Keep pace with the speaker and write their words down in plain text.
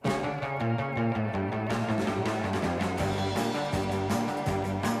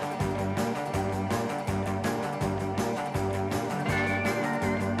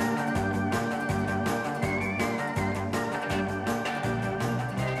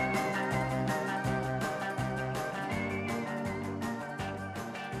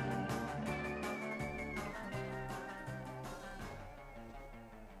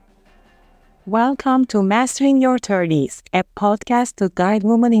Welcome to Mastering Your 30s, a podcast to guide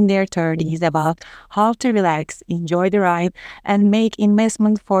women in their 30s about how to relax, enjoy the ride, and make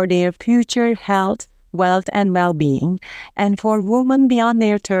investment for their future health, wealth, and well-being, and for women beyond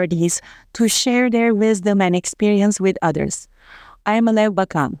their 30s to share their wisdom and experience with others. I am Alev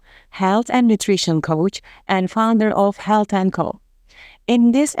Bakan, health and nutrition coach and founder of Health & Co.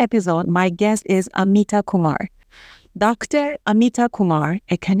 In this episode, my guest is Amita Kumar. Dr. Amita Kumar,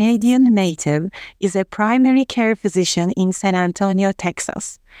 a Canadian native, is a primary care physician in San Antonio,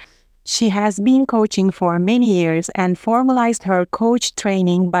 Texas. She has been coaching for many years and formalized her coach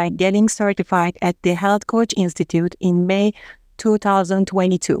training by getting certified at the Health Coach Institute in May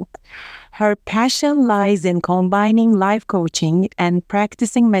 2022. Her passion lies in combining life coaching and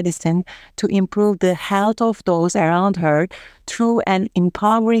practicing medicine to improve the health of those around her through an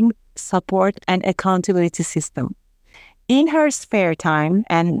empowering support and accountability system. In her spare time,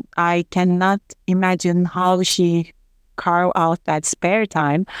 and I cannot imagine how she carved out that spare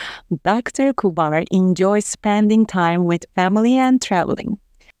time, Dr. Kumar enjoys spending time with family and traveling.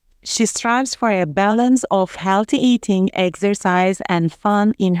 She strives for a balance of healthy eating, exercise, and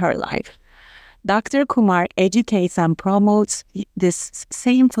fun in her life. Dr. Kumar educates and promotes this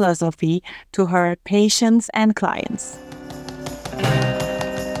same philosophy to her patients and clients.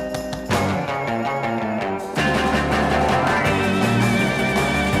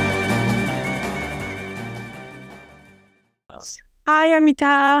 Hi,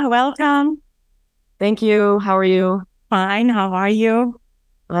 Amita. Welcome. Thank you. How are you? Fine. How are you?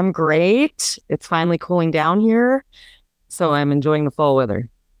 I'm great. It's finally cooling down here, so I'm enjoying the fall weather.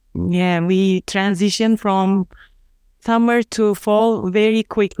 Yeah, we transition from summer to fall very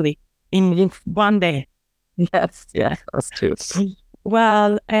quickly in one day. Yes, us too.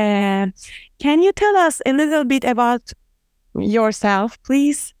 Well, can you tell us a little bit about yourself,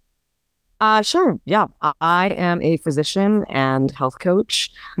 please? Sure. Yeah. I am a physician and health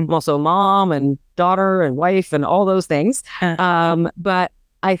coach. I'm also a mom and daughter and wife and all those things. But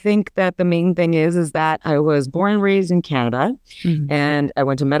I think that the main thing is that I was born and raised in Canada, and I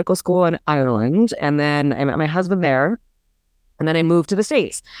went to medical school in Ireland, and then I met my husband there, and then I moved to the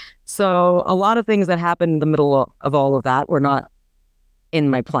States. So a lot of things that happened in the middle of all of that were not in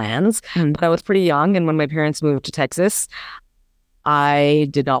my plans, but I was pretty young, and when my parents moved to Texas, I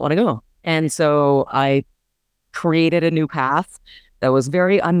did not want to go. And so I created a new path that was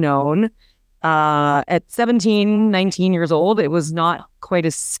very unknown. At 17, 19 years old, it was not quite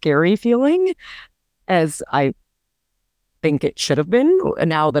a scary feeling as I think it should have been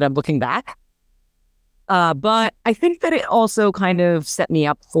now that I'm looking back. But I think that it also kind of set me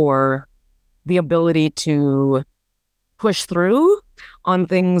up for the ability to push through on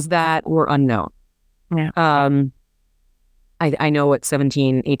things that were unknown. Yeah. I know at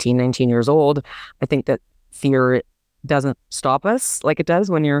 17, 18, 19 years old, I think that fear doesn't stop us like it does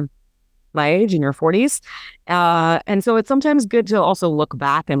when you're my age in your 40s. And so it's sometimes good to also look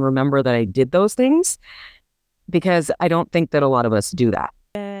back and remember that I did those things, because I don't think that a lot of us do that.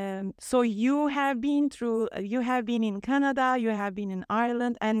 So you have been in Canada, you have been in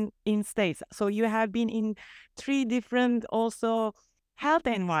Ireland and in States. So you have been in three different also health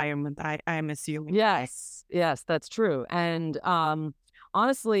environment, I'm assuming. Yes, that's true. And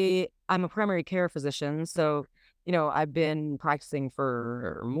honestly, I'm a primary care physician. So, I've been practicing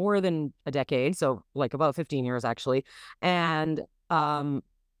for more than a decade. So like about 15 years, actually. And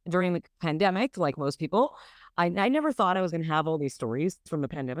during the pandemic, like most people, I never thought I was going to have all these stories from the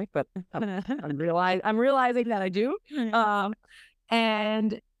pandemic, but I'm realizing that I do.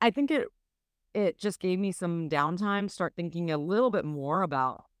 And I think it just gave me some downtime, start thinking a little bit more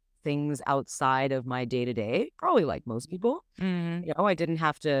about things outside of my day-to-day, probably like most people. I didn't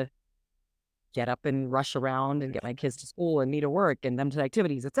have to get up and rush around and get my kids to school and me to work and them to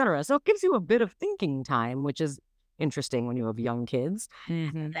activities, etc. So it gives you a bit of thinking time, which is interesting when you have young kids.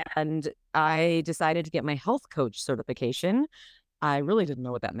 And I decided to get my health coach certification. I really didn't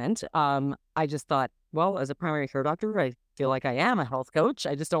know what that meant. I just thought, well, as a primary care doctor, I feel like I am a health coach.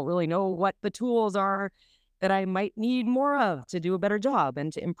 I just don't really know what the tools are that I might need more of to do a better job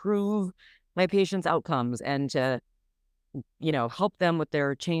and to improve my patients' outcomes and to, help them with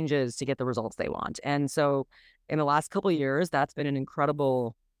their changes to get the results they want. And so in the last couple of years, that's been an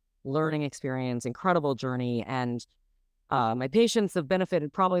incredible learning experience, incredible journey. And my patients have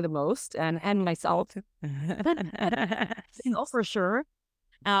benefited probably the most, and myself, for sure.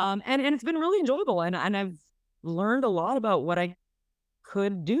 And it's been really enjoyable, and I've learned a lot about what I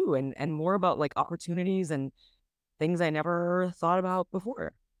could do, and more about like opportunities and things I never thought about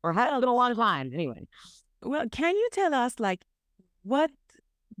before, or hadn't been a long time anyway. Well, can you tell us like what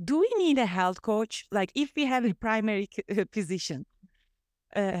do we need a health coach? Like if we have a primary physician,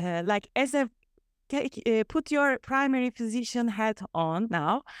 like as a put your primary physician hat on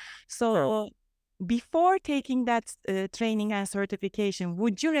now. So before taking that training and certification,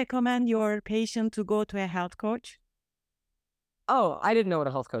 would you recommend your patient to go to a health coach? Oh, I didn't know what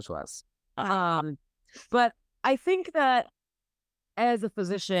a health coach was. But I think that as a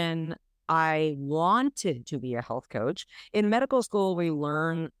physician, I wanted to be a health coach. In medical school, we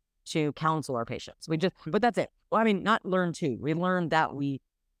learn to counsel our patients. But that's it. Well, I mean, not learn to. We learn that we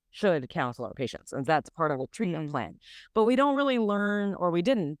should counsel our patients, and that's part of a treatment plan. But we don't really learn, or we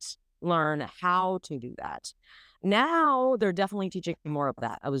didn't learn how to do that. Now they're definitely teaching more of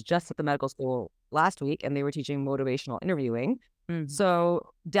that. I was just at the medical school last week, and they were teaching motivational interviewing. So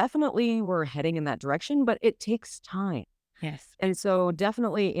definitely we're heading in that direction, but it takes time. Yes. And so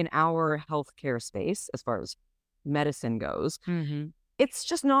definitely in our healthcare space, as far as medicine goes, it's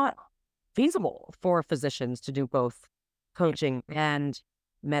just not feasible for physicians to do both coaching and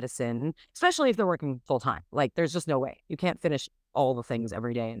medicine, especially if they're working full time. Like there's just no way. You can't finish all the things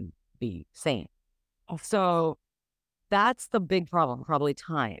every day and be sane. So that's the big problem, probably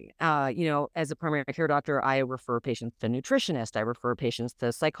time. As a primary care doctor, I refer patients to nutritionist. I refer patients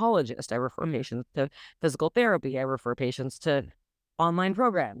to psychologist. I refer patients to physical therapy. I refer patients to online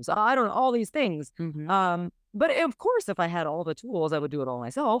programs. I don't know, all these things. But of course, if I had all the tools, I would do it all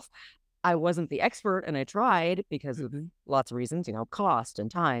myself. I wasn't the expert, and I tried because of lots of reasons, cost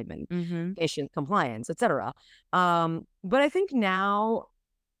and time and patient compliance, etc. But I think now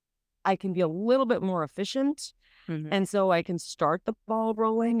I can be a little bit more efficient. And so I can start the ball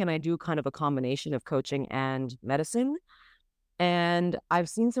rolling, and I do kind of a combination of coaching and medicine. And I've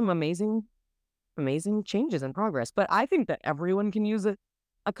seen some amazing changes and progress. But I think that everyone can use a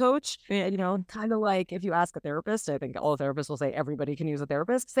coach. Kind of like if you ask a therapist, I think all therapists will say everybody can use a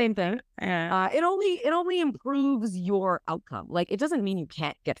therapist. Same thing. It only improves your outcome. Like it doesn't mean you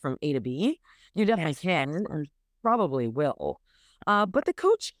can't get from A to B. You definitely can, and probably will. But the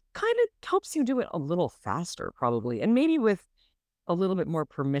coach kind of helps you do it a little faster, probably, and maybe with a little bit more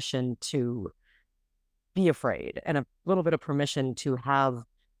permission to be afraid and a little bit of permission to have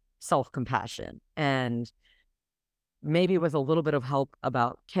self-compassion, and maybe with a little bit of help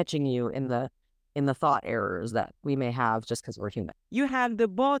about catching you in the thought errors that we may have just because we're human. You have the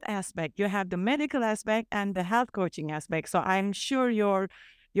both aspect. You have the medical aspect and the health coaching aspect. So I'm sure your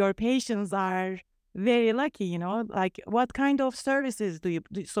patients are very lucky, like what kind of services do you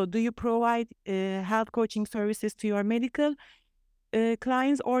do? So do you provide health coaching services to your medical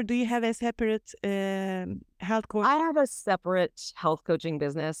clients, or do you have a separate health coach? I have a separate health coaching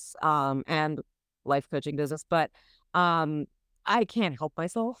business and life coaching business, but I can't help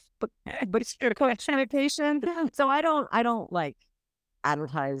myself but coach my patient. So I don't like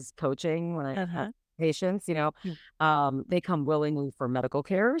advertise coaching when I have patients, they come willingly for medical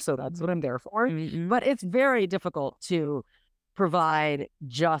care. So that's what I'm there for. But it's very difficult to provide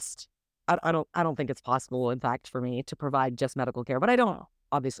just, I don't think it's possible, in fact, for me to provide just medical care, but I don't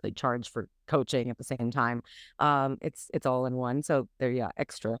obviously charge for coaching at the same time. It's all in one. So there,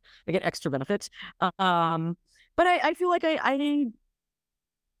 I get extra benefits. But I feel like I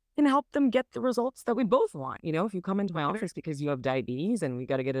can help them get the results that we both want. If you come into my office because you have diabetes and we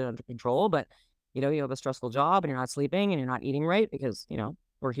got to get it under control, but you have a stressful job and you're not sleeping and you're not eating right because,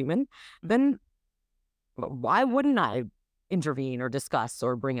 we're human, then why wouldn't I intervene or discuss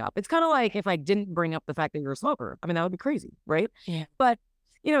or bring up? It's kind of like if I didn't bring up the fact that you're a smoker. I mean, that would be crazy, right? Yeah. But,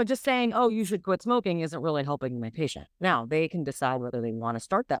 just saying, oh, you should quit smoking isn't really helping my patient. Now, they can decide whether they want to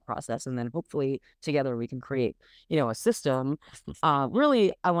start that process, and then hopefully together we can create, a system.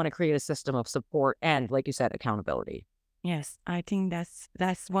 Really, I want to create a system of support and, like you said, accountability. Yes, I think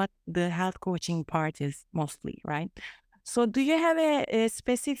that's what the health coaching part is mostly, right? So do you have a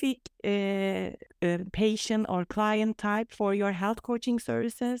specific patient or client type for your health coaching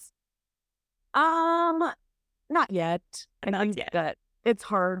services? Not yet. Not yet. That it's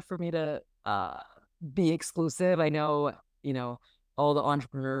hard for me to be exclusive. I know, all the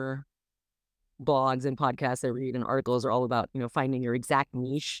entrepreneur blogs and podcasts I read and articles are all about, finding your exact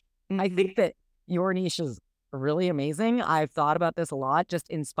niche. I think that your niche is really amazing. I've thought about this a lot, just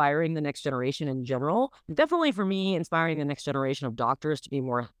inspiring the next generation in general. Definitely for me, inspiring the next generation of doctors to be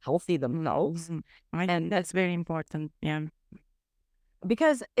more healthy themselves. And that's very important. Yeah.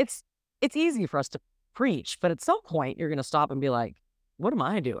 Because it's easy for us to preach, but at some point you're going to stop and be like, what am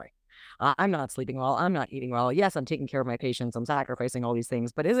I doing? I'm not sleeping well. I'm not eating well. Yes, I'm taking care of my patients. I'm sacrificing all these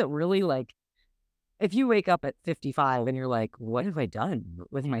things, but is it really like, if you wake up at 55 and you're like, what have I done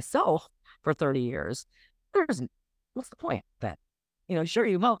with myself for 30 years? What's the point then? sure,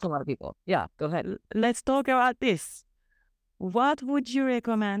 you helped a lot of people. Yeah, go ahead. Let's talk about this. What would you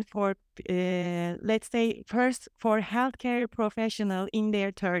recommend for, let's say, first for healthcare professional in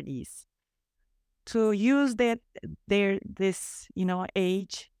their 30s to use this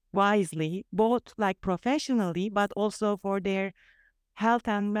age wisely, both like professionally, but also for their health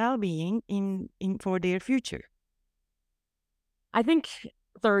and well-being in for their future? I think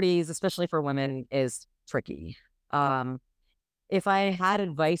 30s, especially for women, is tricky. If I had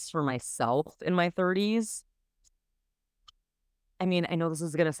advice for myself in my 30s, I mean, I know this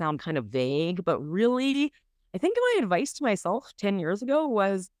is going to sound kind of vague, but really, I think my advice to myself 10 years ago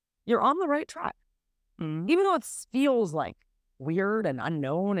was you're on the right track. Mm. Even though it feels like weird and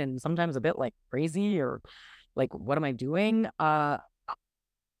unknown and sometimes a bit like crazy or like, what am I doing? I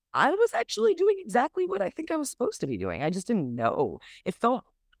was actually doing exactly what I think I was supposed to be doing. I just didn't know. It felt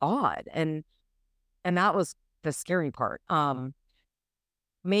odd. And that was the scary part.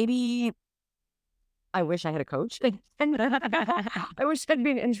 Maybe I wish I had a coach. I wish I'd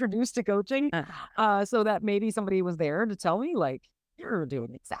been introduced to coaching, so that maybe somebody was there to tell me, like, you're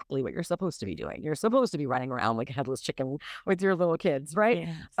doing exactly what you're supposed to be doing. You're supposed to be running around like a headless chicken with your little kids, right?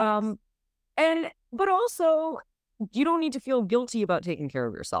 Yes. But also, you don't need to feel guilty about taking care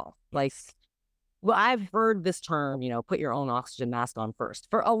of yourself. Like, well, I've heard this term, put your own oxygen mask on first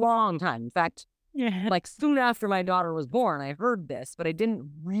for a long time. In fact, Yeah. like soon after my daughter was born, I heard this, but I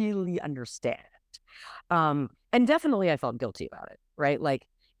didn't really understand. And definitely I felt guilty about it, right? Like,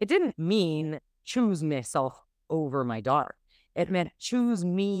 it didn't mean choose myself over my daughter. It meant choose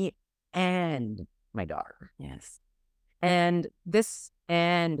me and my daughter. Yes. And this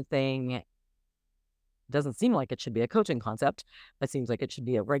and thing doesn't seem like it should be a coaching concept. It seems like it should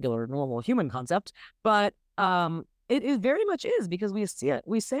be a regular, normal human concept. But it is very much is, because we see it.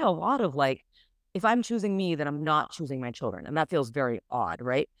 We say a lot of like, if I'm choosing me, then I'm not choosing my children. And that feels very odd,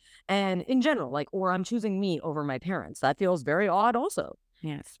 right? And in general, like, or I'm choosing me over my parents. That feels very odd also.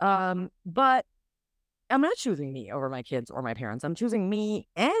 Yes. But I'm not choosing me over my kids or my parents. I'm choosing me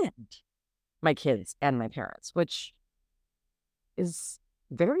and my kids and my parents, which is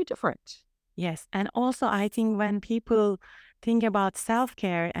very different. Yes. And also, I think when people think about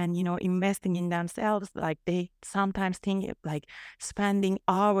self-care and, investing in themselves, like they sometimes think like spending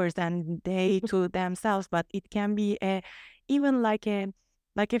hours and day to themselves, but it can be even like a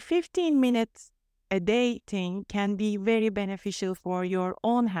 15 minutes a day thing can be very beneficial for your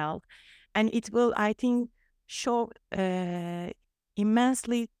own health. And it will, I think, show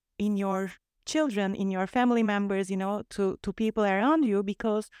immensely in your children, in your family members, to people around you,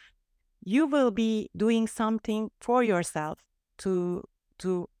 because you will be doing something for yourself to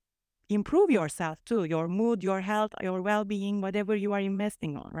to improve yourself too, your mood, your health, your well-being, whatever you are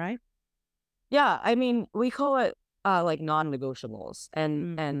investing on, right? Yeah, I mean, we call it like non-negotiables,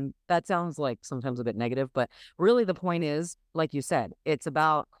 and Mm. and that sounds like sometimes a bit negative, but really the point is, like you said, it's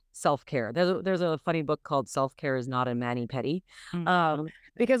about self-care. There's a funny book called Self-Care is Not a Mani-Pedi, Mm.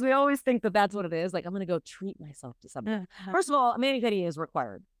 because we always think that that's what it is. Like, I'm gonna go treat myself to something. First of all, a mani-pedi is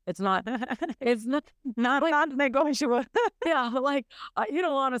required. It's not. It's not. Not negotiable. Yeah, but like, you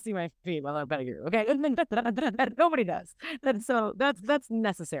don't want to see my feet while I'm pedicure, okay? Nobody does. That's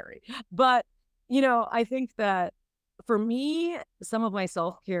necessary. But I think that for me, some of my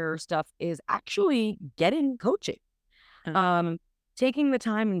self-care stuff is actually getting coaching. Taking the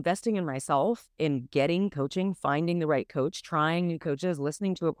time, investing in myself, in getting coaching, finding the right coach, trying new coaches,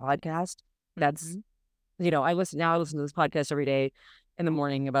 listening to a podcast. That's, I listen to this podcast every day in the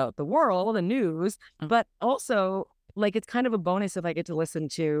morning about the world and news, but also like, it's kind of a bonus if I get to listen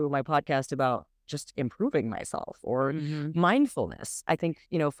to my podcast about just improving myself or mindfulness. I think,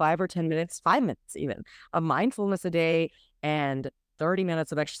 5 or 10 minutes, 5 minutes even, of mindfulness a day and 30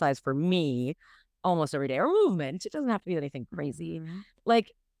 minutes of exercise for me almost every day, or movement. It doesn't have to be anything crazy.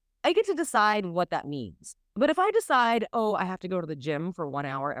 Like, I get to decide what that means. But if I decide, oh, I have to go to the gym for 1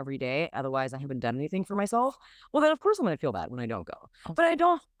 hour every day, otherwise I haven't done anything for myself, well, then of course I'm going to feel bad when I don't go. But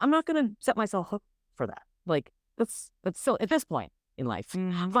I'm not going to set myself up for that. Like, that's still at this point in life,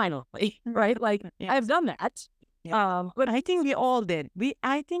 finally, right? Like, I've done that. But I think we all did.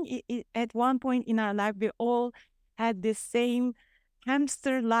 I think at one point in our life, we all had this same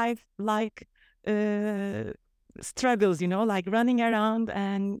hamster life, like struggles, like running around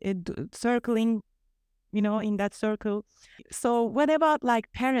and circling, in that circle. So what about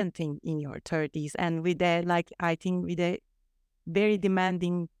like parenting in your 30s and with a, like, I think with a very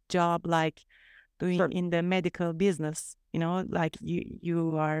demanding job, like doing in the medical business, like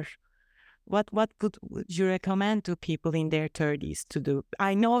you are, what would you recommend to people in their 30s to do?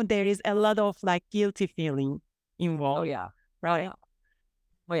 I know there is a lot of like guilty feeling involved. Oh, yeah. Right.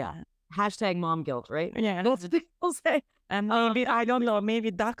 Oh yeah. Hashtag mom guilt, right? Yeah. That's what people say. And maybe, I don't know,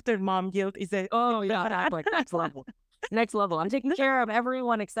 maybe Dr. Mom guilt is a, Oh yeah, that's like next level. Next level. I'm taking care of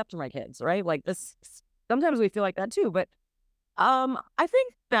everyone except for my kids, right? Like this. Sometimes we feel like that too, but I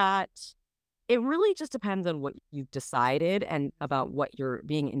think that it really just depends on what you've decided and about what you're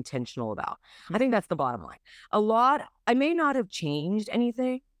being intentional about. I think that's the bottom line. I may not have changed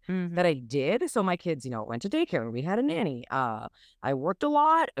anything that I did. So my kids, went to daycare. We had a nanny. I worked a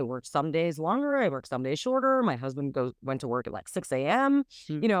lot. I worked some days longer. I worked some days shorter. My husband went to work at like 6 a.m.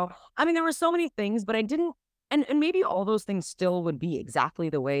 I mean, there were so many things, but I didn't, and maybe all those things still would be exactly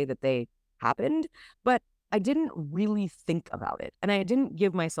the way that they happened, but I didn't really think about it. And I didn't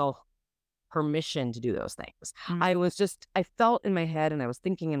give myself permission to do those things. I felt in my head and I was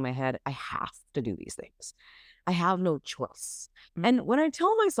thinking in my head, I have to do these things. I have no choice. And when I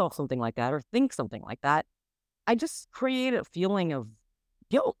tell myself something like that or think something like that, I just create a feeling of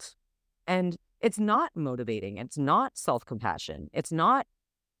guilt. And it's not motivating. It's not self-compassion. It's not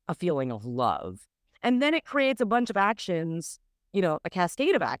a feeling of love. And then it creates a bunch of actions, a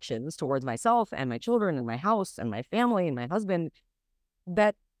cascade of actions towards myself and my children and my house and my family and my husband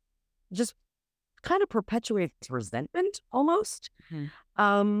that just kind of perpetuates resentment almost.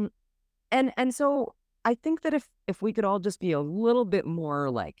 And so I think that if we could all just be a little bit more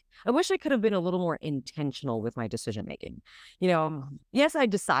like, I wish I could have been a little more intentional with my decision making. Yes, I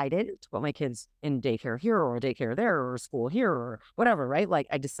decided to put my kids in daycare here or daycare there or school here or whatever, right? Like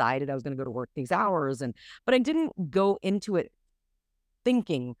I decided I was going to go to work these hours but I didn't go into it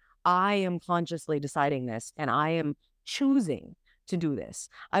thinking I am consciously deciding this and I am choosing to do this.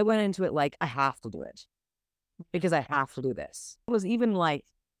 I went into it like I have to do it because I have to do this. It was even like,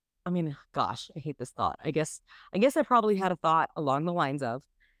 I mean, gosh, I hate this thought. I guess I probably had a thought along the lines of,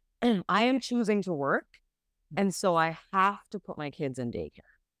 I am choosing to work, and so I have to put my kids in daycare.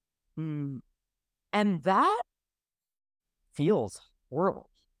 And that feels horrible.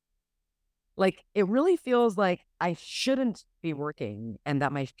 Like, it really feels like I shouldn't be working and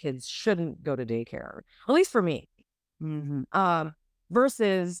that my kids shouldn't go to daycare, at least for me.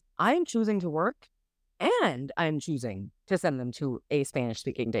 Versus I'm choosing to work and I'm choosing to send them to a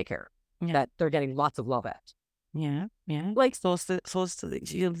Spanish-speaking daycare that they're getting lots of love at. Yeah. Like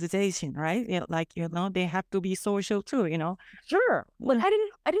socialization, right? Yeah, like, they have to be social too, Sure. Like I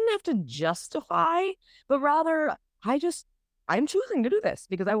didn't have to justify, but rather I'm choosing to do this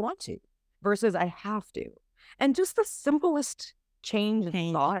because I want to versus I have to. And just the simplest change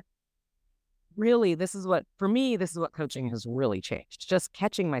in thought. Really, this is what coaching has really changed. Just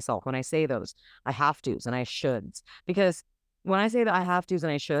catching myself when I say those I have tos and I shoulds. Because when I say that I have tos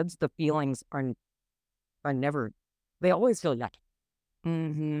and I shoulds, the feelings are never, they always feel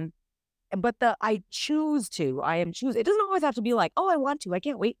yucky. But the I choose to, I am choosing. It doesn't always have to be like, oh, I want to. I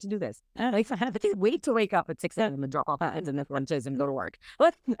can't wait to do this. Like, I can't wait to wake up at 6 a.m. and drop off kids and then lunches and go to work.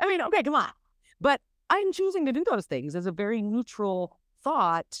 Okay, come on. But I'm choosing to do those things as a very neutral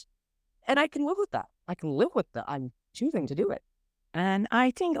thought. And I can live with that. I can live with that. I'm choosing to do it. And I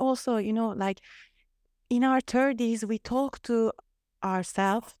think also, like in our 30s, we talk to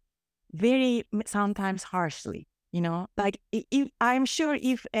ourselves very sometimes harshly, like I'm sure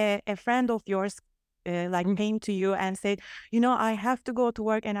if a friend of yours came to you and said, I have to go to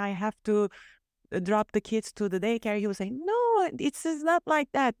work and I have to drop the kids to the daycare, you will say, no, it's not like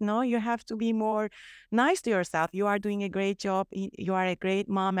that. No, you have to be more nice to yourself. You are doing a great job. You are a great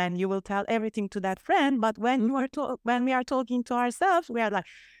mom, and you will tell everything to that friend. But when when we are talking to ourselves, we are like,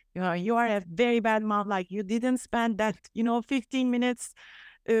 you are a very bad mom. Like you didn't spend that, 15 minutes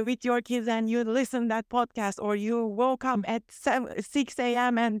with your kids and you listen that podcast, or you woke up at 6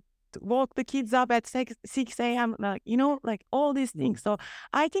 a.m. and woke the kids up at 6 a.m. Like all these things. So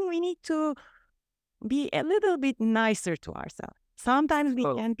I think we need to be a little bit nicer to ourselves. Sometimes we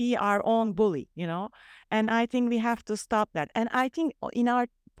can be our own bully, and I think we have to stop that. And I think in our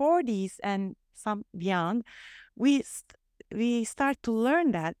 40s and some beyond, we start to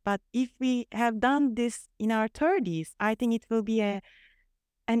learn that. But if we have done this in our 30s, I think it will be an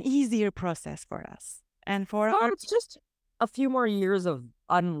easier process for us. And for it's just a few more years of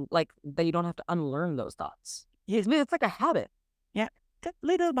that you don't have to unlearn those thoughts. Yes, it's like a habit. Yeah.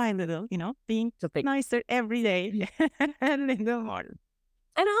 Little by little, being nicer every day and little more.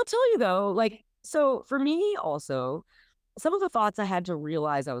 And I'll tell you though, so for me also, some of the thoughts I had to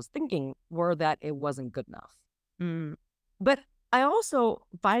realize I was thinking were that it wasn't good enough. But I also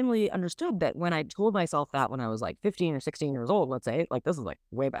finally understood that when I told myself that when I was like 15 or 16 years old, let's say, like this is like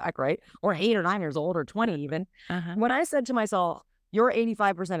way back, right? Or 8 or 9 years old or 20 even. When I said to myself, your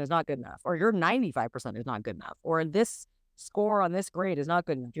 85% is not good enough, or your 95% is not good enough, or this score on this grade is not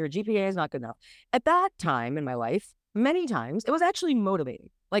good enough. Your GPA is not good enough. At that time in my life, many times it was actually motivating.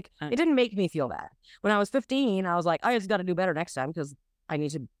 Like it didn't make me feel bad. When I was 15, I was like, I just got to do better next time because I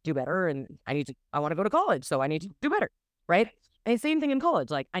need to do better and I want to go to college. So I need to do better. Right. And same thing in college.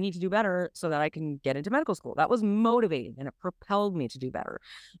 Like I need to do better so that I can get into medical school. That was motivating and it propelled me to do better.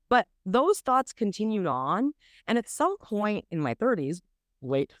 But those thoughts continued on. And at some point in my 30s,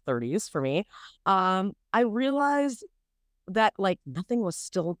 late 30s for me, I realized that like nothing was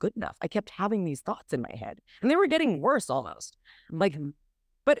still good enough. I kept having these thoughts in my head and they were getting worse almost. Like,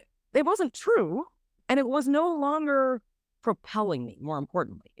 but it wasn't true. And it was no longer propelling me, more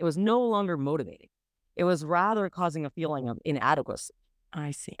importantly. It was no longer motivating. It was rather causing a feeling of inadequacy.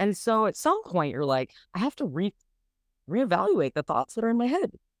 I see. And so at some point, you're like, I have to reevaluate the thoughts that are in my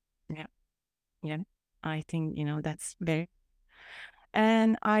head. Yeah. Yeah. I think, that's very,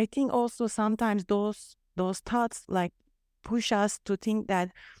 and I think also sometimes those thoughts like push us to think that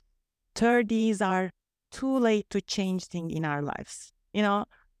 30s are too late to change things in our lives.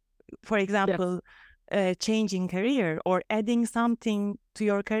 For example, changing career or adding something to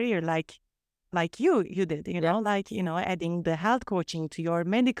your career, like you did, adding the health coaching to your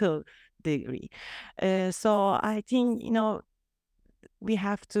medical degree. So I think, we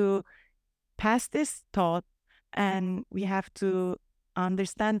have to pass this thought and we have to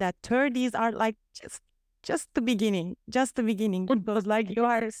understand that 30s are like just the beginning, because like you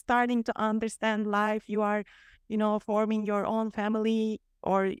are starting to understand life, you are, forming your own family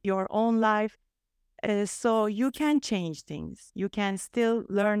or your own life. So you can change things. You can still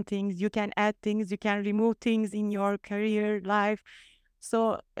learn things. You can add things. You can remove things in your career life.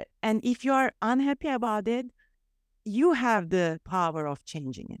 So, and if you are unhappy about it, you have the power of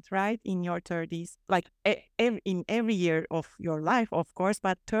changing it, right? In your 30s, like in every year of your life, of course,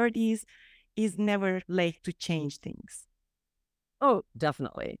 but 30s is never late to change things. Oh,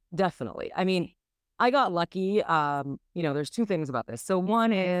 definitely. Definitely. I mean, I got lucky. There's two things about this. So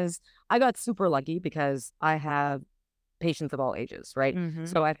one is I got super lucky because I have patients of all ages, right? Mm-hmm.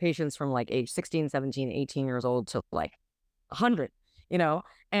 So I have patients from like age 16, 17, 18 years old to like 100,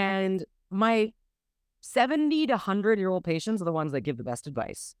 and my 70 to 100-year-old patients are the ones that give the best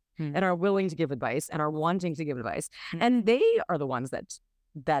advice and are willing to give advice and are wanting to give advice. And they are the ones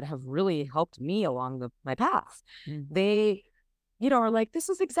that have really helped me along my path. They are like, this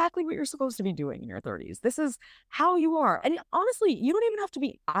is exactly what you're supposed to be doing in your 30s. This is how you are. And honestly, you don't even have to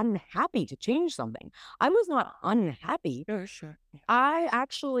be unhappy to change something. I was not unhappy. Sure.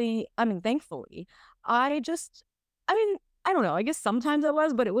 Thankfully, I don't know. I guess sometimes I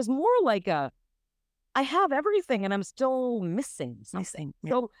was, but it was more like I have everything and I'm still missing something.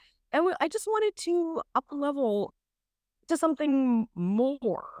 Yeah. So I just wanted to up level to something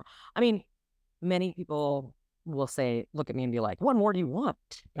more. I mean, many people will look at me and be like, what more do you want?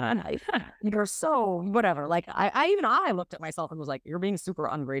 And you're so whatever. Like I looked at myself and was like, you're being super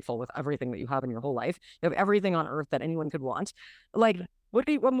ungrateful with everything that you have in your whole life. You have everything on earth that anyone could want. Like, what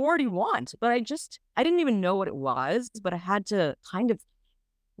more do you want? But I didn't even know what it was, but I had to kind of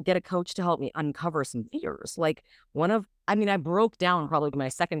get a coach to help me uncover some fears. Like I broke down probably my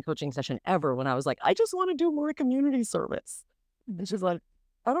second coaching session ever when I was like, I just want to do more community service. And she's like,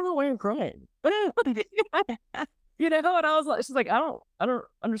 I don't know why you're crying. And I was like, she's like, I don't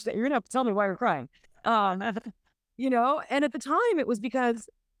understand. You're gonna have to tell me why you're crying. And at the time it was because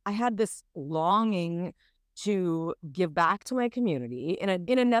I had this longing to give back to my community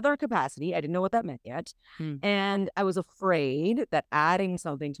in another capacity. I didn't know what that meant yet. And I was afraid that adding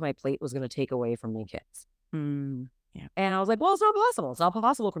something to my plate was going to take away from my kids. Yeah. And I was like, well, it's not possible. It's not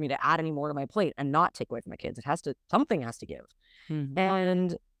possible for me to add any more to my plate and not take away from my kids. Something has to give.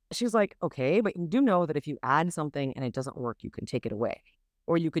 And she's like, okay, but you do know that if you add something and it doesn't work, you can take it away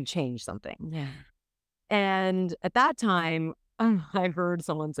or you can change something. Yeah. And at that time, I heard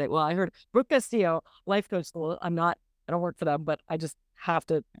someone say, well, I heard Brooke Castillo, life coach school. I don't work for them, but I just have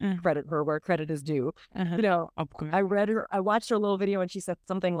to credit her where credit is due. Of course. I watched her little video and she said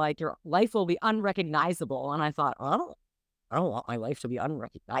something like, your life will be unrecognizable. And I thought, well, I don't want my life to be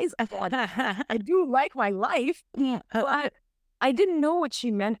unrecognizable. I do like my life, but I didn't know what she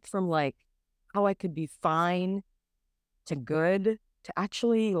meant from like how I could be fine to good to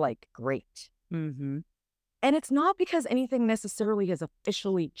actually like great. And it's not because anything necessarily has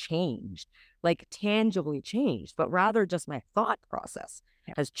officially changed, like tangibly changed, but rather just my thought process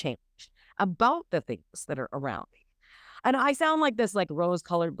has changed about the things that are around me. And I sound like this like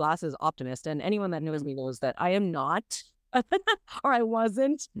rose-colored glasses optimist, and anyone that knows me knows that I am not, or I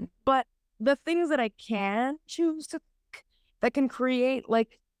wasn't. But the things that I can choose to that can create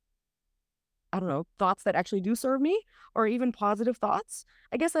like I don't know, thoughts that actually do serve me, or even positive thoughts,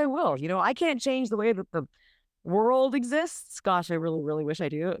 I guess I will. I can't change the way that the world exists. Gosh, I really, really wish I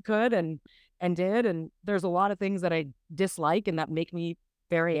could and did. And there's a lot of things that I dislike and that make me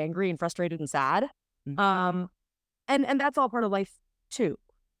very angry and frustrated and sad. Um, and that's all part of life too.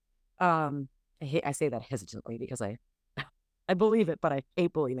 I say that hesitantly because I believe it, but I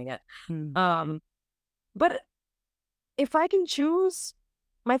hate believing it. But if I can choose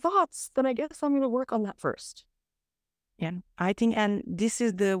my thoughts, then I guess I'm going to work on that first. Yeah, I think, and this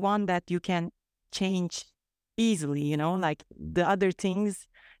is the one that you can change easily, like the other things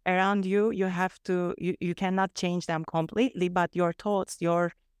around you, you cannot change them completely, but your thoughts,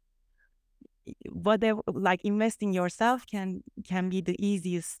 your whatever, like investing yourself can be the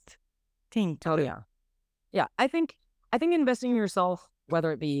easiest thing to do. Yeah. I think investing in yourself,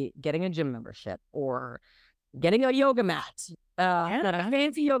 whether it be getting a gym membership or getting a yoga mat, a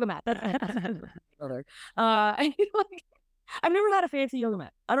fancy yoga mat. I've never had a fancy yoga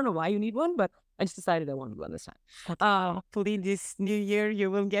mat. I don't know why you need one, but I just decided I wanted one this time. Hopefully this new year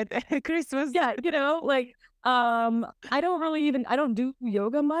you will get a Christmas. Yeah, I don't do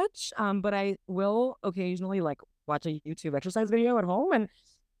yoga much, but I will occasionally watch a YouTube exercise video at home, and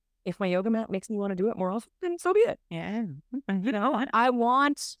if my yoga mat makes me want to do it more often, then so be it. Yeah.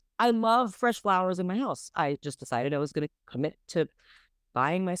 I love fresh flowers in my house. I just decided I was going to commit to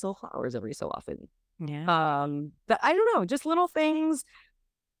buying myself flowers every so often. Yeah. I don't know, just little things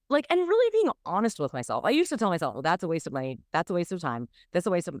and really being honest with myself. I used to tell myself, well, that's a waste of money. That's a waste of time. That's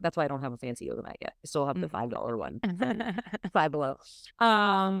why I don't have a fancy yoga mat yet. I still have the $5 one, Five Below.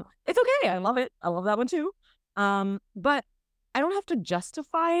 It's okay. I love it. I love that one too. But I don't have to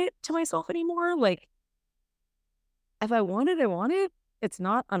justify it to myself anymore. If I want it, I want it. It's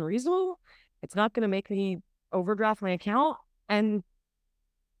not unreasonable. It's not going to make me overdraft my account, and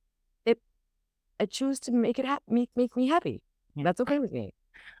I choose to make it make me happy. Yeah. That's okay with me.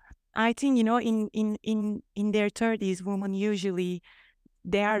 I think in their 30s, women usually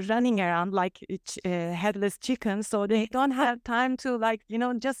they are running around like headless chickens, so they don't have time to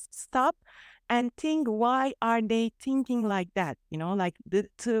just stop and think. Why are they thinking like that?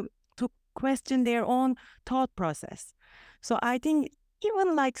 To question their own thought process. So I think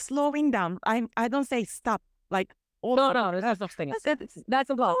even slowing down. I don't say stop. No, that's the thing.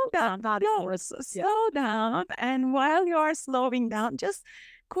 That's a slow down. Slow down, and while you are slowing down, just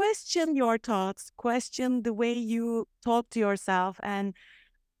question your thoughts, question the way you talk to yourself, and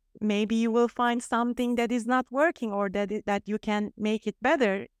maybe you will find something that is not working, or that you can make it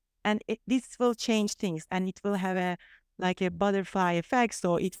better, and this will change things, and it will have a butterfly effect,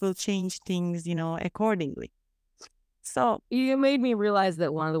 so it will change things accordingly. So you made me realize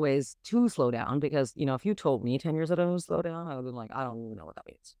that one of the ways to slow down, because if you told me 10 years ago to slow down, I would have been like, I don't even know what that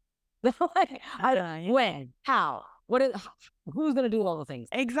means. When, how, who's gonna do all the things?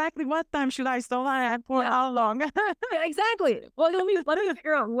 Exactly. What time should I slow down, and for how long? Exactly. Well, let me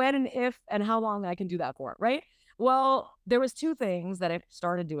figure out when and if and how long I can do that for, right? Well, there was two things that I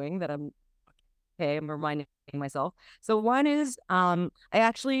started doing that I'm reminding myself. So one is I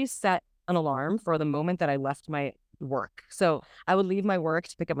actually set an alarm for the moment that I left my work. So I would leave my work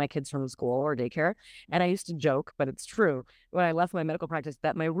to pick up my kids from school or daycare. And I used to joke, but it's true, when I left my medical practice,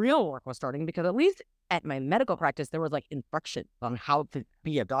 that my real work was starting, because at least at my medical practice, there was instructions on how to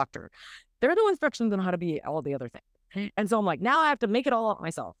be a doctor. There are no instructions on how to be all the other things. And so I'm like, now I have to make it all up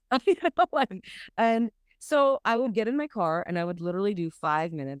myself. And so I would get in my car and I would literally do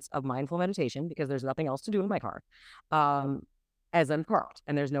 5 minutes of mindful meditation, because there's nothing else to do in my car. As I'm parked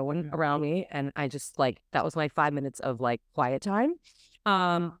and there's no one around me. And I just that was my 5 minutes of quiet time.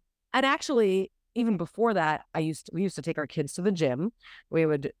 And actually, even before that, we used to take our kids to the gym. We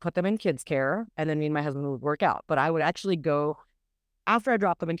would put them in kids care, and then me and my husband would work out. But I would actually go, after I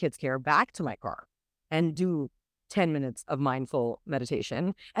dropped them in kids care, back to my car and do 10 minutes of mindful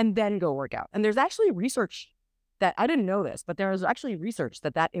meditation and then go work out. And there's actually research that, I didn't know this, but there is actually research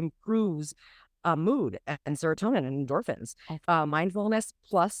that improves mood and serotonin and endorphins, mindfulness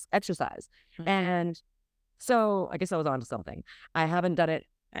plus exercise. And so I guess I was onto something. I haven't done it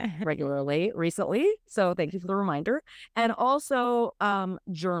regularly recently, so thank you for the reminder. And also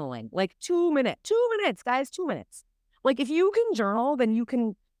journaling, 2 minutes, guys, 2 minutes. If you can journal, then you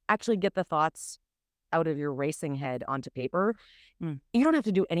can actually get the thoughts out of your racing head onto paper. You don't have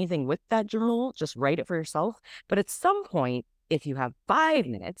to do anything with that journal, just write it for yourself. But at some point, if you have 5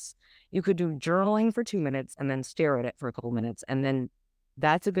 minutes, you could do journaling for 2 minutes and then stare at it for a couple minutes. And then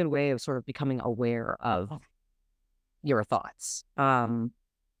that's a good way of sort of becoming aware of your thoughts.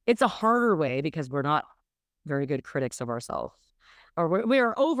 It's a harder way because we're not very good critics of ourselves. or we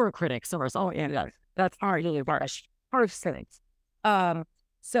are over critics of ourselves. Yeah, that's really harsh things.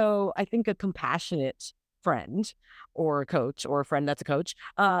 So I think a compassionate friend or coach or a friend that's a coach,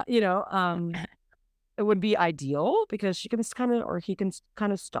 it would be ideal because she can kind of, or he can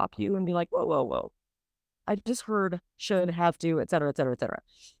kind of stop you and be like, whoa, whoa, whoa. I just heard should, have to, et cetera, et cetera, et cetera.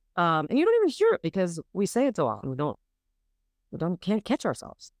 And you don't even hear it because we say it so often. Can't catch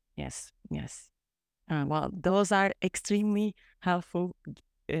ourselves. Yes, yes. Well, those are extremely helpful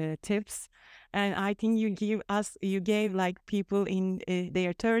tips. And I think you gave like people in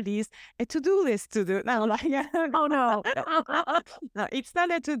their 30s a to-do list to do. Now, like, Oh, no. no, it's not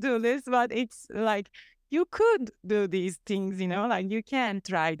a to-do list, but it's like you could do these things, like you can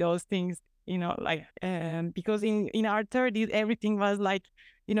try those things, like, because in our 30s, everything was like,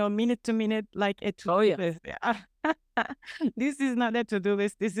 minute to minute, like a to-do list. Yeah. This is not a to-do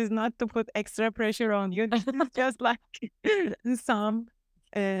list. This is not to put extra pressure on you. This is just like some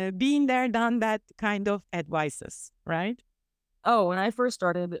been there, done that kind of advices, right? Oh, when I first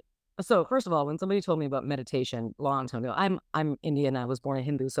started, so first of all, when somebody told me about meditation long time ago, I'm Indian. I was born a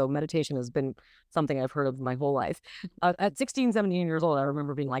Hindu, so meditation has been something I've heard of my whole life. At 16, 17 years old, I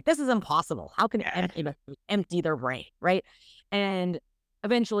remember being like, "This is impossible. How can empty their brain, right?" And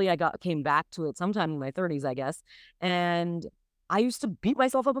eventually, came back to it sometime in my 30s, I guess, and I used to beat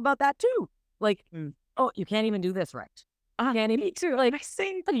myself up about that too. Like, oh, you can't even do this right. Me too. Like,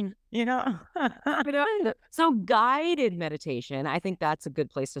 same thing, So guided meditation, I think that's a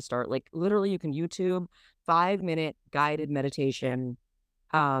good place to start. Like literally you can YouTube 5-minute guided meditation.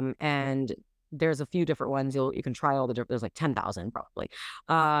 And there's a few different ones. You can try all the different, there's like 10,000 probably.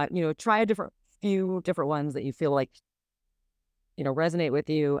 Try a few different ones that you feel like, resonate with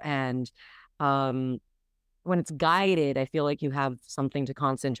you. And when it's guided, I feel like you have something to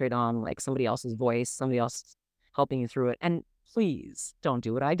concentrate on, like somebody else's voice, somebody else helping you through it. And please don't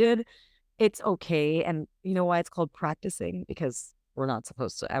do what I did. It's okay. And you know why it's called practicing? Because we're not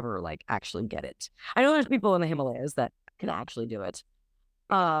supposed to ever like actually get it. I know there's people in the Himalayas that can actually do it.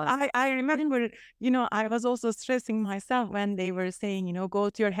 I remember, I was also stressing myself when they were saying, go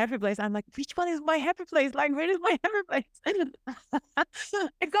to your happy place. I'm like, which one is my happy place? Like, where is my happy place?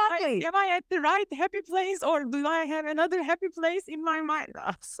 Exactly. Am I at the right happy place, or do I have another happy place in my mind?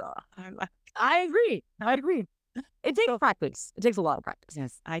 So I'm like, I agree. It takes practice. It takes a lot of practice.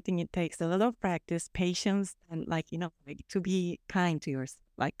 Yes, I think it takes a lot of practice, patience, and like, like to be kind to yourself,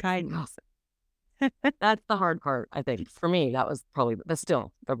 like kindness. That's the hard part, I think. For me, that was probably, that's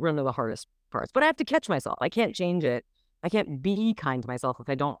still one of the hardest parts. But I have to catch myself. I can't change it. I can't be kind to myself if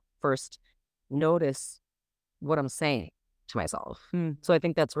I don't first notice what I'm saying to myself. So I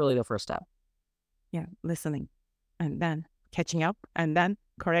think that's really the first step. Yeah, listening, and then catching up, and then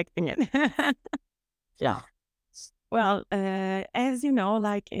correcting it. Yeah. Well, as you know,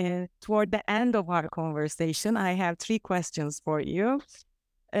 like toward the end of our conversation, I have 3 questions for you.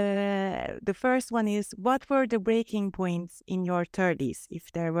 The first one is, what were the breaking points in your 30s,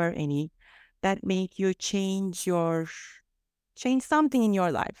 if there were any, that make you change something in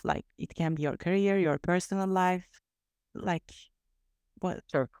your life? Like it can be your career, your personal life. Like what?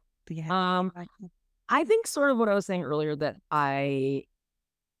 Sure. Do you have? I think sort of what I was saying earlier, that I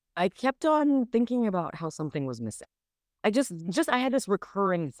kept on thinking about how something was missing. I had this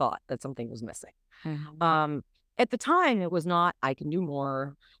recurring thought that something was missing. At the time, it was not, I can do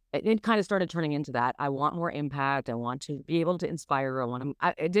more. It kind of started turning into that. I want more impact. I want to be able to inspire.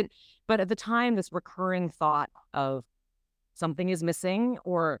 But at the time, this recurring thought of something is missing,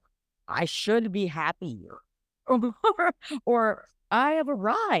 or I should be happier, or I have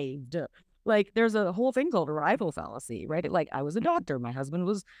arrived. Like there's a whole thing called arrival fallacy, right? Like I was a doctor. My husband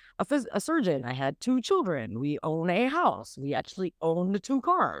was a surgeon. I had 2 children. We own a house. We actually owned 2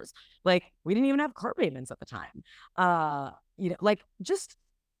 cars. Like we didn't even have car payments at the time. Like just,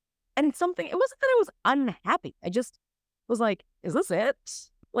 and something, it wasn't that I was unhappy. I just was like, is this it?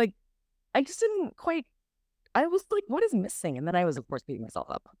 Like, I just didn't quite, I was like, what is missing? And then I was, of course, beating myself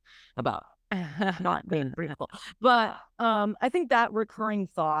up about not being grateful. But I think that recurring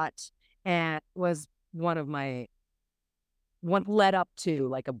thought and was what led up to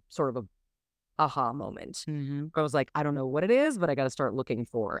like a sort of a aha moment. I was like, I don't know what it is, but I got to start looking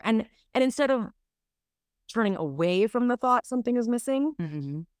for. And instead of turning away from the thought something is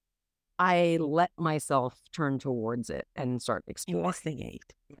missing, I let myself turn towards it and start exploring.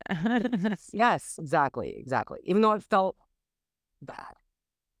 Investigate. Yes, exactly. Even though it felt bad,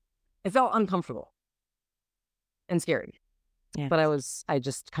 it felt uncomfortable and scary. Yeah. But I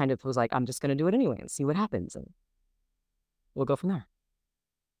just kind of was like, I'm just going to do it anyway and see what happens, and we'll go from there.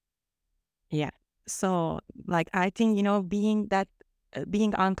 Yeah. So, like, I think, being that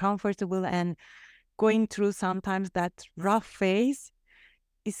being uncomfortable and going through sometimes that rough phase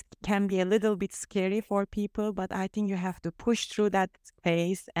can be a little bit scary for people, but I think you have to push through that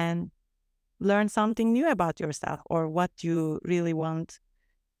phase and learn something new about yourself or what you really want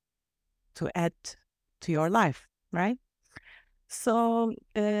to add to your life, right? So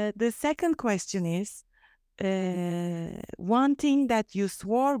the second question is one thing that you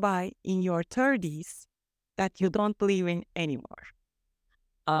swore by in your 30s that you don't believe in anymore.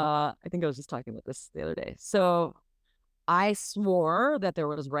 I think I was just talking about this the other day. So I swore that there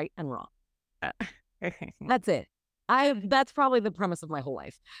was right and wrong. That's it. That's probably the premise of my whole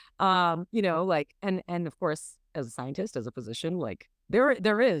life. Like, and of course, as a scientist, as a physician, like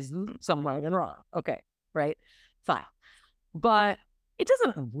there is some right and wrong. Okay, right, fine, but it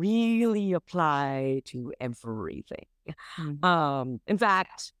doesn't really apply to everything. In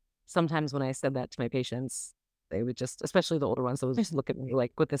fact, sometimes when I said that to my patients, they would just, especially the older ones, they would just look at me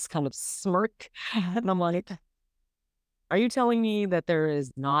like with this kind of smirk, and I'm like, are you telling me that there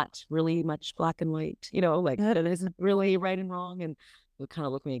is not really much black and white? Like that it isn't really right and wrong? And they kind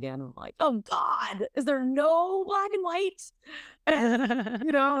of look at me again. And I'm like, oh God, is there no black and white?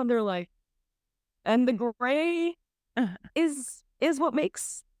 And they're like, and the gray is what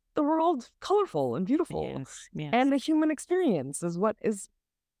makes the world colorful and beautiful. Yes, yes. And the human experience is what is.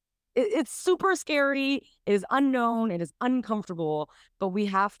 It's super scary. It is unknown. It is uncomfortable. But we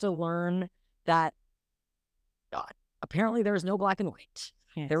have to learn that God, apparently there is no black and white.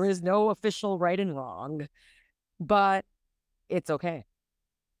 Yes. There is no official right and wrong, but it's okay.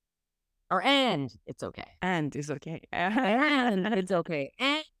 And it's okay. And it's okay. And it's okay.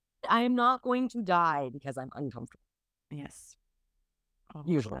 And I am not going to die because I'm uncomfortable. Yes. Oh,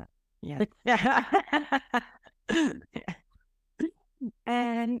 usually. Yeah.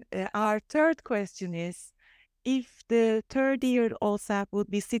 And our third question is, if the 30-year-old self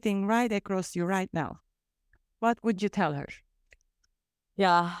would be sitting right across you right now, what would you tell her?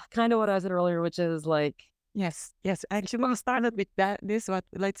 Yeah, kind of what I said earlier, which is like, yes. Actually, we started with that. This what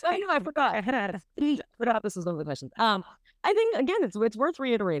let's. I know I forgot. I forgot this was one of the questions. I think again, it's worth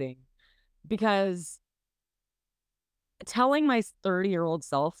reiterating because telling my 30-year-old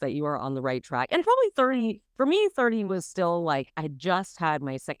self that you are on the right track, and probably 30 for me, 30 was still like I just had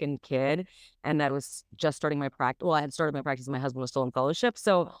my second kid, and that was just starting my practice. Well, I had started my practice, and my husband was still in fellowship,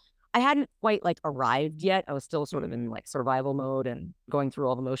 so I hadn't quite like arrived yet. I was still sort of in like survival mode and going through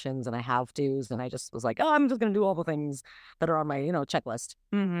all the motions and I have to's. And I just was like, oh, I'm just going to do all the things that are on my, checklist.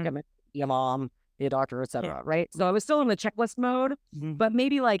 Be a mom, be a doctor, etc. Yeah. Right. So I was still in the checklist mode, but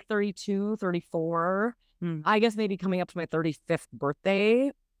maybe like 32, 34, I guess maybe coming up to my 35th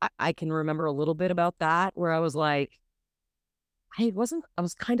birthday, I can remember a little bit about that where I was like, I was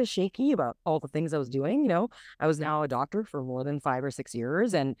kind of shaky about all the things I was doing. I was now a doctor for more than 5 or 6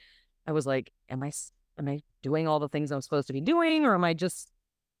 years. And I was like, am I doing all the things I'm supposed to be doing? Or am I just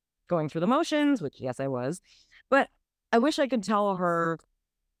going through the motions? Which, yes, I was. But I wish I could tell her,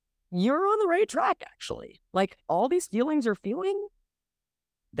 you're on the right track, actually. Like all these feelings you're feeling,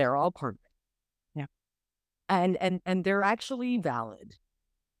 they're all part of it. Yeah. And they're actually valid.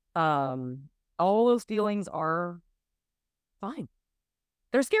 All those feelings are fine.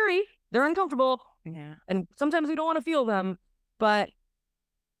 They're scary. They're uncomfortable. Yeah. And sometimes we don't want to feel them. But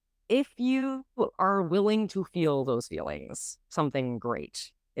if you are willing to feel those feelings, something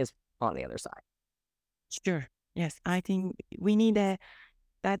great is on the other side. Sure. Yes. I think we need that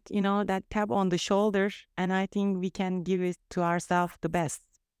tap on the shoulder. And I think we can give it to ourselves the best.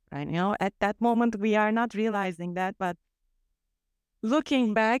 Right. At that moment, we are not realizing that, but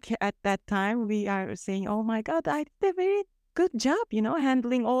looking back at that time, we are saying, oh my God, I did a very good job,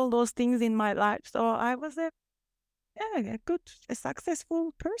 handling all those things in my life. So I was a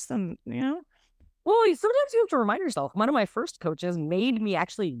successful person, Well, sometimes you have to remind yourself. One of my first coaches made me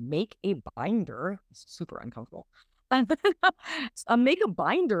actually make a binder. It's super uncomfortable. Make a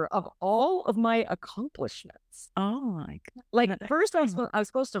binder of all of my accomplishments. Oh my God. Like first I was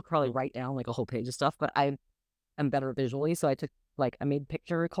supposed to probably write down like a whole page of stuff, but I am better visually. So I made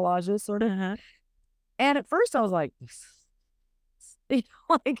picture collages sort of. Uh-huh. And at first I was like,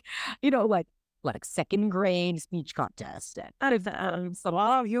 like second grade speech contest. So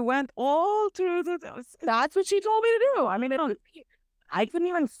wow, you went all through that's what she told me to do. I mean, I couldn't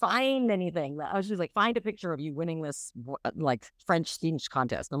even find anything. I was just like, find a picture of you winning this like French speech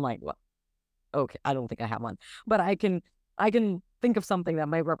contest. I'm like, well, okay, I don't think I have one, but I can think of something that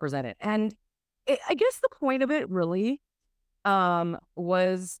might represent it. And I guess the point of it really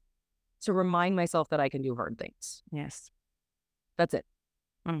was to remind myself that I can do hard things. Yes. That's it.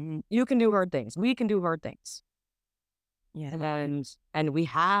 You can do hard things. We can do hard things. Yeah. And we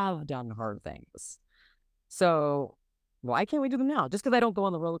have done hard things. So why can't we do them now? Just because I don't go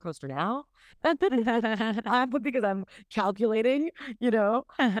on the roller coaster now? Because I'm calculating, you know.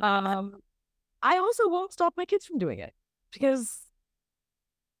 I also won't stop my kids from doing it because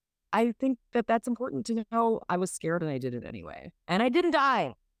I think that that's important to know. I was scared and I did it anyway. And I didn't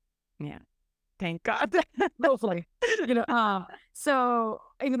die. Yeah. Thank God. Hopefully, so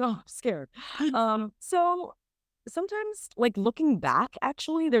even though I'm scared, so sometimes like looking back,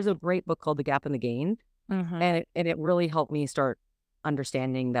 actually, there's a great book called The Gap and the Gain, and it really helped me start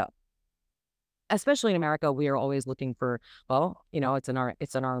understanding that, especially in America, we are always looking for, well, it's in our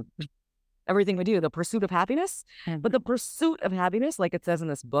everything we do, the pursuit of happiness. But the pursuit of happiness, like it says in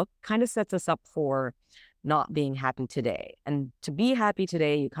this book, kind of sets us up for not being happy today. And to be happy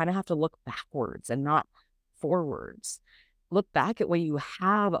today, you kind of have to look backwards and not forwards. Look back at what you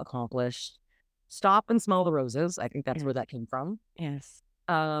have accomplished. Stop and smell the roses. I think that's where that came from. Yes.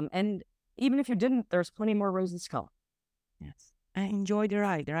 And even if you didn't, there's plenty more roses to come. Yes. And enjoy the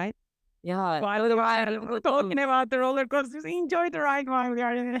ride, right? Yeah. While we're talking about the roller coasters, enjoy the ride while we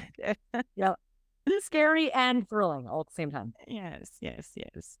are in it. Yeah. Scary and thrilling all at the same time. Yes.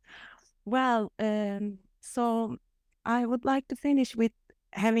 Well, so I would like to finish with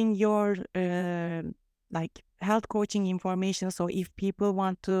having your like health coaching information. So if people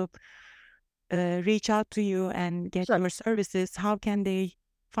want to reach out to you and get your services, how can they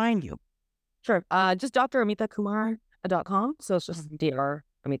find you? Sure. Just dramitakumar.com. So it's just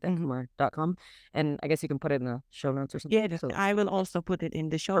dramitakumar.com. And I guess you can put it in the show notes or something. Yeah, I will also put it in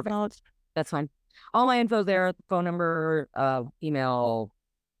the show notes. That's fine. All my info there, phone number, email,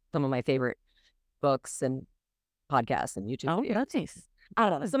 some of my favorite books and podcasts and YouTube. Oh, that's nice. I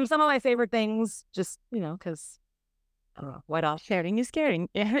don't know. Some of my favorite things, just, because I don't know, why not? Sharing is caring.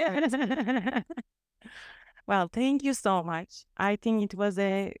 Yeah. Well, thank you so much. I think it was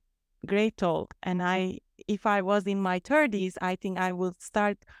a great talk. And if I was in my 30s, I think I would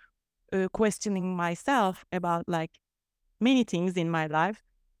start questioning myself about like many things in my life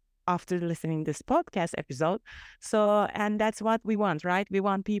after listening this podcast episode. So, and that's what we want, right? We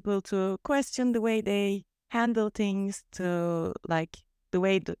want people to question the way they handle things, to like the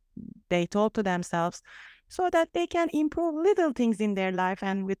way they talk to themselves, so that they can improve little things in their life,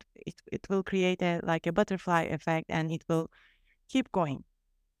 and it will create a butterfly effect, and it will keep going.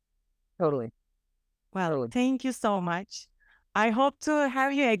 Totally. Well, thank you so much. I hope to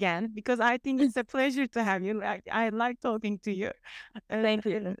have you again, because I think it's a pleasure to have you. I like talking to you. Thank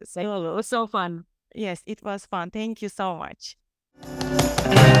you. It was so fun. Yes, it was fun. Thank you so much.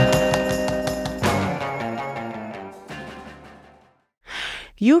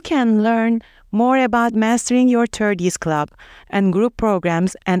 You can learn more about Mastering Your 30s Club and group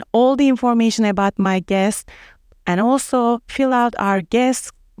programs and all the information about my guests, and also fill out our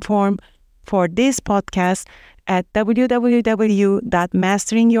guest form for this podcast at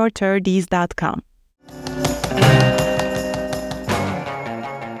www.masteringyour30s.com.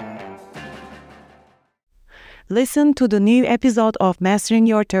 Listen to the new episode of Mastering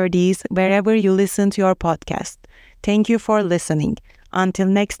Your 30s wherever you listen to your podcast. Thank you for listening. Until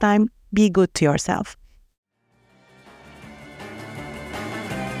next time, be good to yourself.